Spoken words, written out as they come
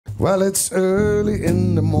Well, it's early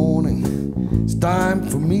in the morning. It's time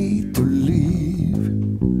for me to leave.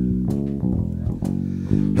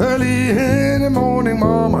 Early in the morning,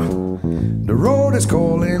 mama, the road is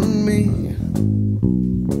calling me.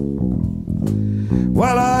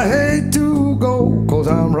 Well, I hate to go, 'cause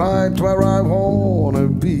I'm right where I wanna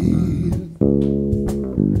be.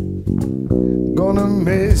 Gonna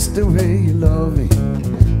miss the way you love me.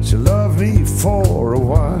 So love me for a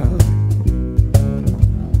while.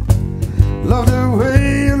 Love the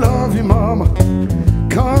way you love you, mama.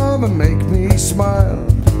 Come and make me smile.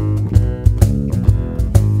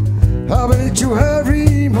 I'll bet you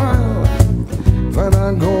every mile when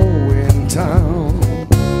I go in town.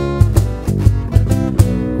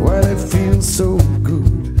 Well, it feels so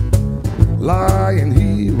good lying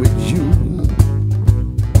here with you.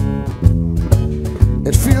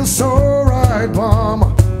 It feels so right, mama,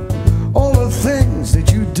 all the things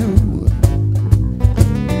that you do.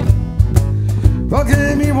 Well,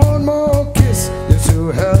 give me one more kiss just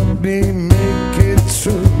to help me make it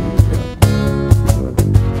through.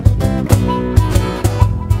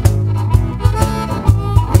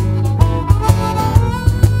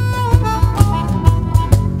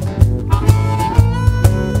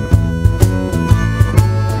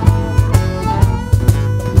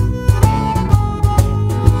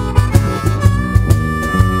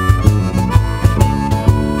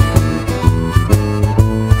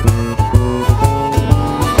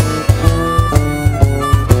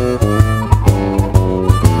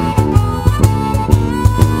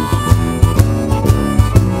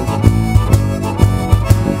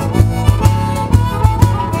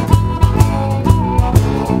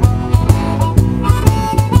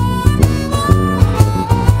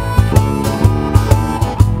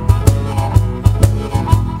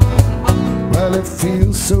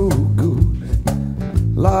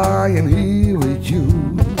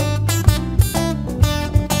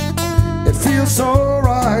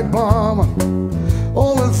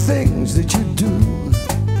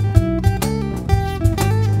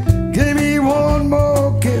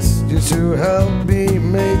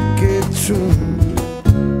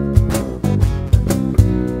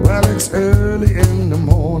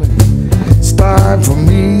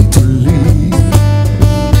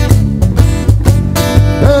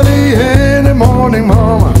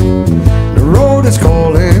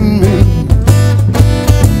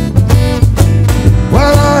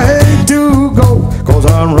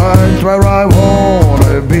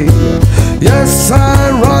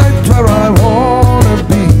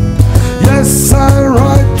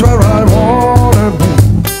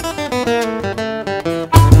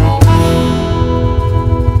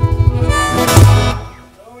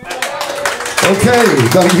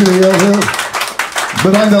 Dank jullie heel veel.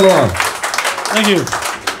 Bedankt allemaal. Thank you.